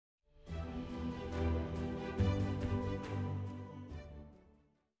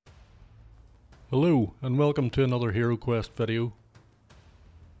Hello and welcome to another HeroQuest video.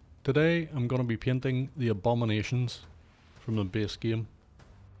 Today I'm going to be painting the Abominations from the base game.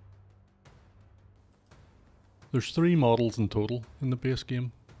 There's 3 models in total in the base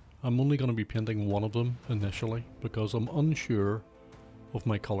game. I'm only going to be painting one of them initially because I'm unsure of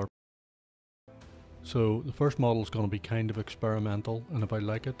my colour. So the first model is going to be kind of experimental, and if I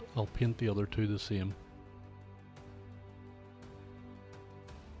like it I'll paint the other 2 the same.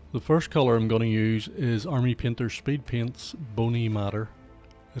 The first colour I'm going to use is Army Painter's Speedpaints Bony Matter.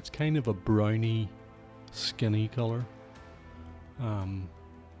 It's kind of a browny, skinny colour.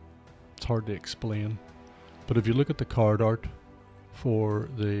 It's hard to explain, but if you look at the card art for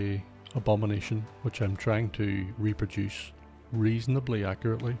the Abomination, which I'm trying to reproduce reasonably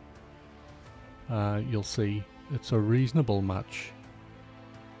accurately, you'll see it's a reasonable match.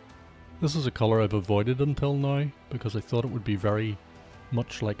 This is a colour I've avoided until now because I thought it would be very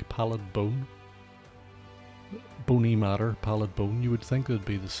much like Pallid Bone. Bony Matter, Pallid Bone, you would think they'd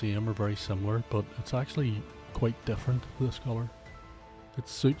be the same or very similar, but it's actually quite different, this colour. It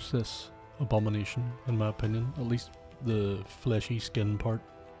suits this Abomination in my opinion, at least the fleshy skin part.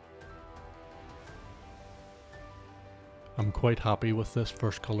 I'm quite happy with this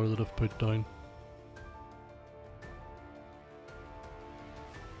first colour that I've put down.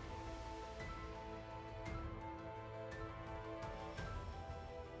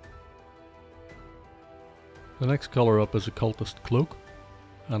 The next colour up is Occultist Cloak,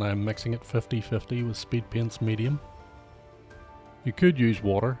 and I'm mixing it 50-50 with Speedpaints Medium. You could use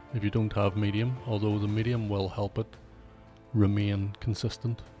water if you don't have medium, although the medium will help it remain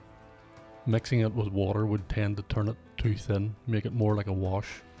consistent. Mixing it with water would tend to turn it too thin, make it more like a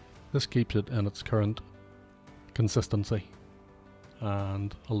wash. This keeps it in its current consistency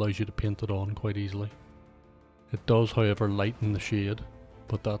and allows you to paint it on quite easily. It does, however, lighten the shade,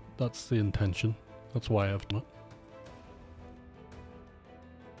 but that's the intention. That's why I've done it.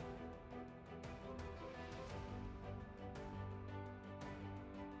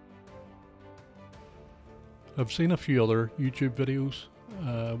 I've seen a few other YouTube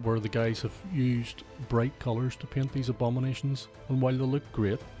videos where the guys have used bright colours to paint these Abominations, and while they look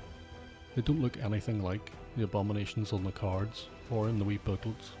great, they don't look anything like the Abominations on the cards or in the wee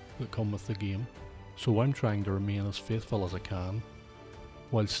booklets that come with the game. So I'm trying to remain as faithful as I can,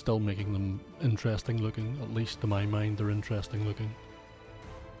 while still making them interesting looking. At least to my mind they're interesting looking.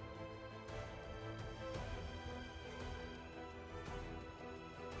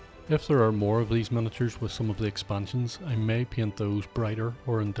 If there are more of these miniatures with some of the expansions, I may paint those brighter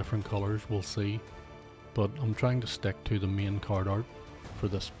or in different colours, we'll see. But I'm trying to stick to the main card art for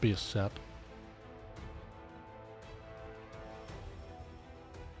this base set.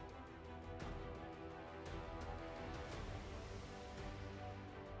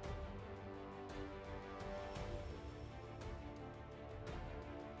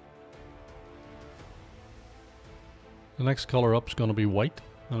 The next colour up is going to be white,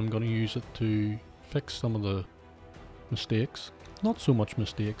 and I'm going to use it to fix some of the mistakes. Not so much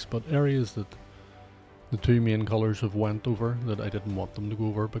mistakes, but areas that the 2 main colours have went over that I didn't want them to go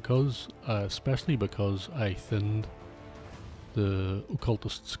over, because especially because I thinned the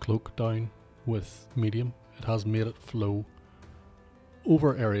Occultist's Cloak down with medium. It has made it flow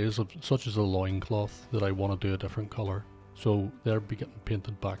over areas of, such as a loincloth, that I want to do a different colour. So they'll be getting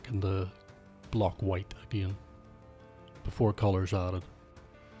painted back in the block white again before colours added.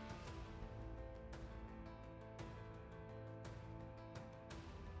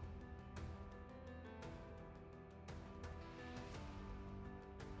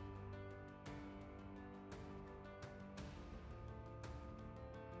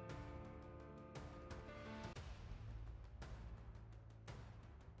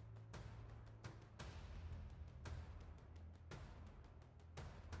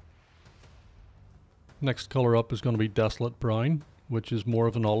 Next colour up is going to be Desolate Brown, which is more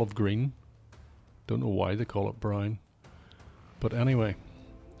of an olive green. Don't know why they call it brown. But anyway,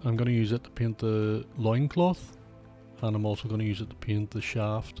 I'm going to use it to paint the loincloth, and I'm also going to use it to paint the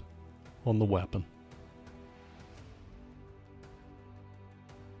shaft on the weapon.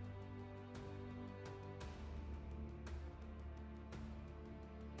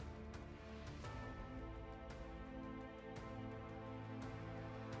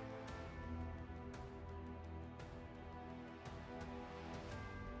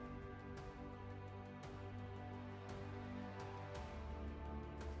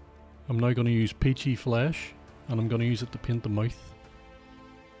 I'm now going to use Peachy Flesh, and I'm going to use it to paint the mouth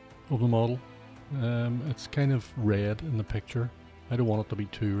of the model. It's kind of red in the picture. I don't want it to be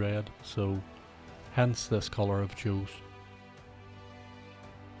too red, so hence this colour I've chose.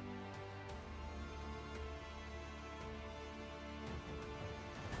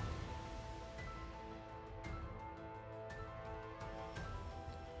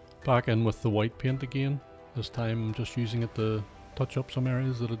 Back in with the white paint again. This time I'm just using it to touch up some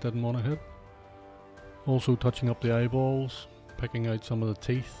areas that I didn't want to hit. Also touching up the eyeballs, picking out some of the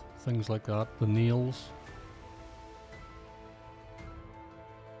teeth, things like that, the nails.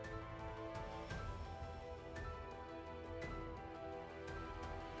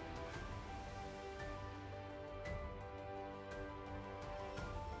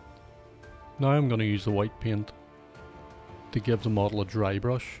 Now I'm going to use the white paint to give the model a dry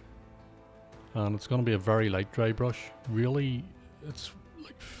brush, and it's going to be a very light dry brush. Really, it's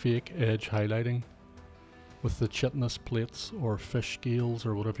like fake edge highlighting with the chitinous plates or fish scales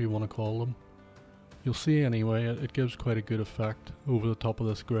or whatever you want to call them. You'll see anyway, it gives quite a good effect over the top of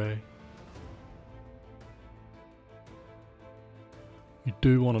this grey. You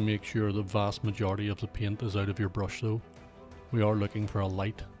do want to make sure the vast majority of the paint is out of your brush though. We are looking for a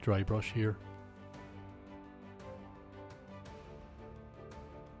light dry brush here.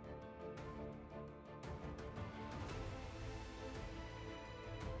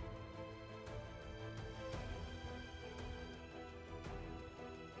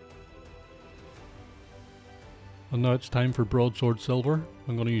 And now it's time for Broadsword Silver.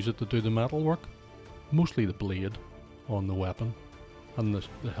 I'm going to use it to do the metal work. Mostly the blade on the weapon and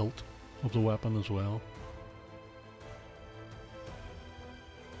the hilt of the weapon as well.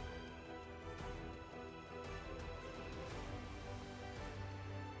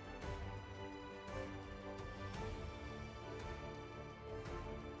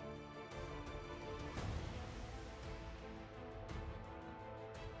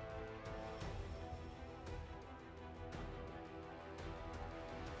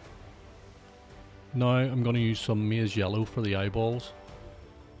 Now I'm going to use some Maize Yellow for the eyeballs.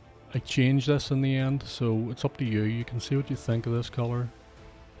 I changed this in the end, so it's up to you. You can see what you think of this colour.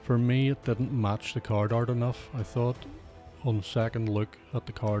 For me, it didn't match the card art enough. I thought on second look at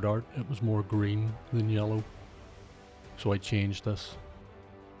the card art it was more green than yellow, so I changed this.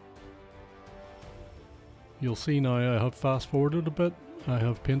 You'll see now I have fast forwarded a bit. I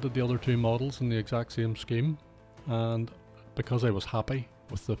have painted the other two models in the exact same scheme, and because I was happy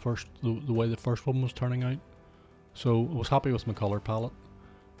with the way the first one was turning out, so I was happy with my colour palette.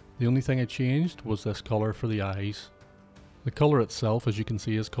 The only thing I changed was this colour for the eyes. The colour itself, as you can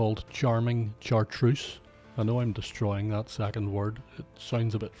see, is called Charming Chartreuse. I know I'm destroying that second word. It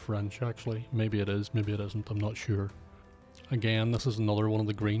sounds a bit French actually. Maybe it is, maybe it isn't, I'm not sure. Again, this is another one of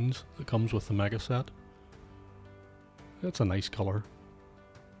the greens that comes with the mega set. It's a nice colour,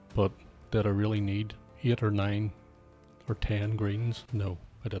 but did I really need 8 or 9 or 10 greens? No,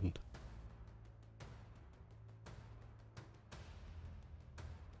 I didn't.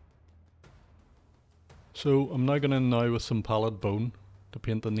 So I'm now going in now with some pallid bone to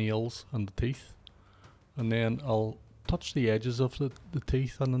paint the nails and the teeth, and then I'll touch the edges of the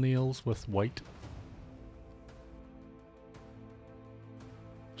teeth and the nails with white.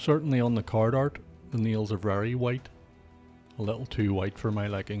 Certainly on the card art the nails are very white, a little too white for my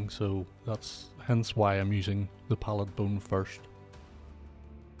liking, so that's hence why I'm using the pallid bone first.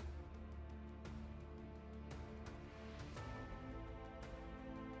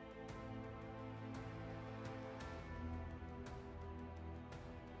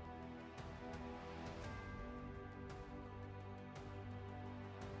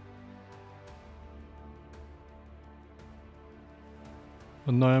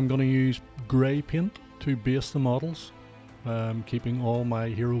 And now I'm going to use grey paint to base the models. Keeping all my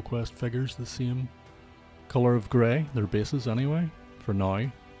HeroQuest figures the same colour of grey, their bases anyway, for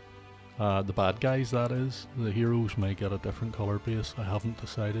now. The bad guys, that is. The heroes may get a different colour base, I haven't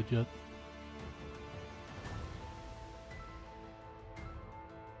decided yet.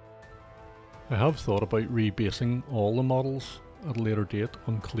 I have thought about rebasing all the models at a later date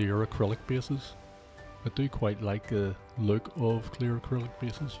on clear acrylic bases. I do quite like the look of clear acrylic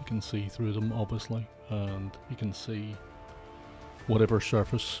bases. You can see through them obviously, and you can see whatever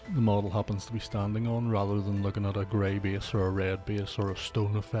surface the model happens to be standing on, rather than looking at a grey base or a red base or a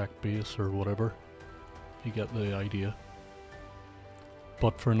stone effect base or whatever. You get the idea.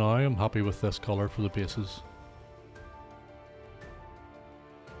 But for now I'm happy with this colour for the bases.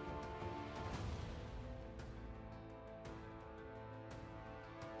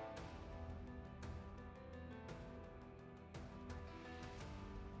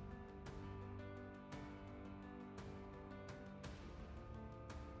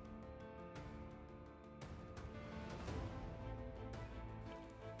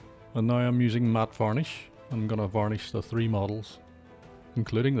 And now I'm using matte varnish. I'm going to varnish the 3 models,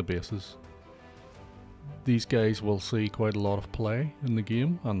 including the bases. These guys will see quite a lot of play in the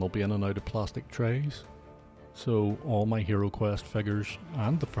game, and they'll be in and out of plastic trays. so all my HeroQuest figures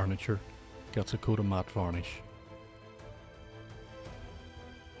and the furniture gets a coat of matte varnish.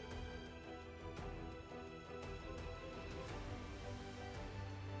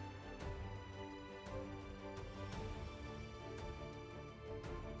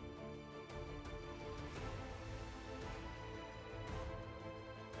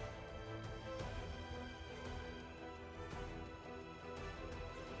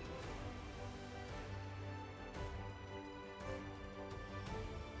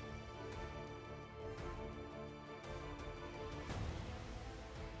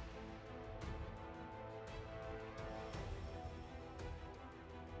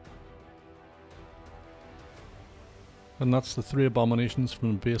 And that's the 3 Abominations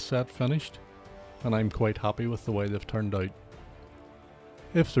from the base set finished, and I'm quite happy with the way they've turned out.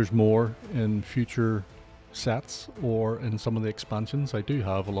 If there's more in future sets or in some of the expansions, I do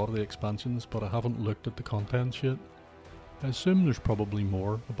have a lot of the expansions, but I haven't looked at the contents yet. I assume there's probably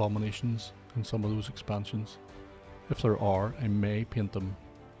more Abominations in some of those expansions. If there are, I may paint them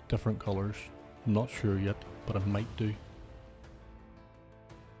different colours. I'm not sure yet, but I might do.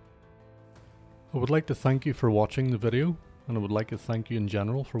 I would like to thank you for watching the video, and I would like to thank you in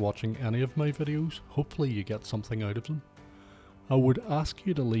general for watching any of my videos. Hopefully you get something out of them. I would ask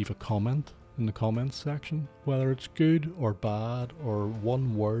you to leave a comment in the comments section, whether it's good or bad or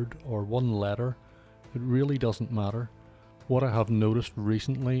one word or one letter. It really doesn't matter. What I have noticed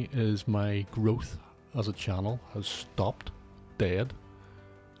recently is my growth as a channel has stopped dead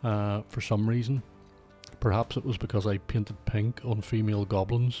for some reason. Perhaps it was because I painted pink on female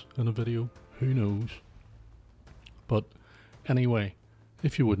goblins in a video. Who knows? But anyway,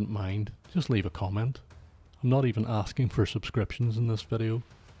 if you wouldn't mind, just leave a comment. I'm not even asking for subscriptions in this video,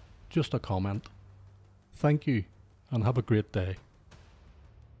 just a comment. Thank you, and have a great day.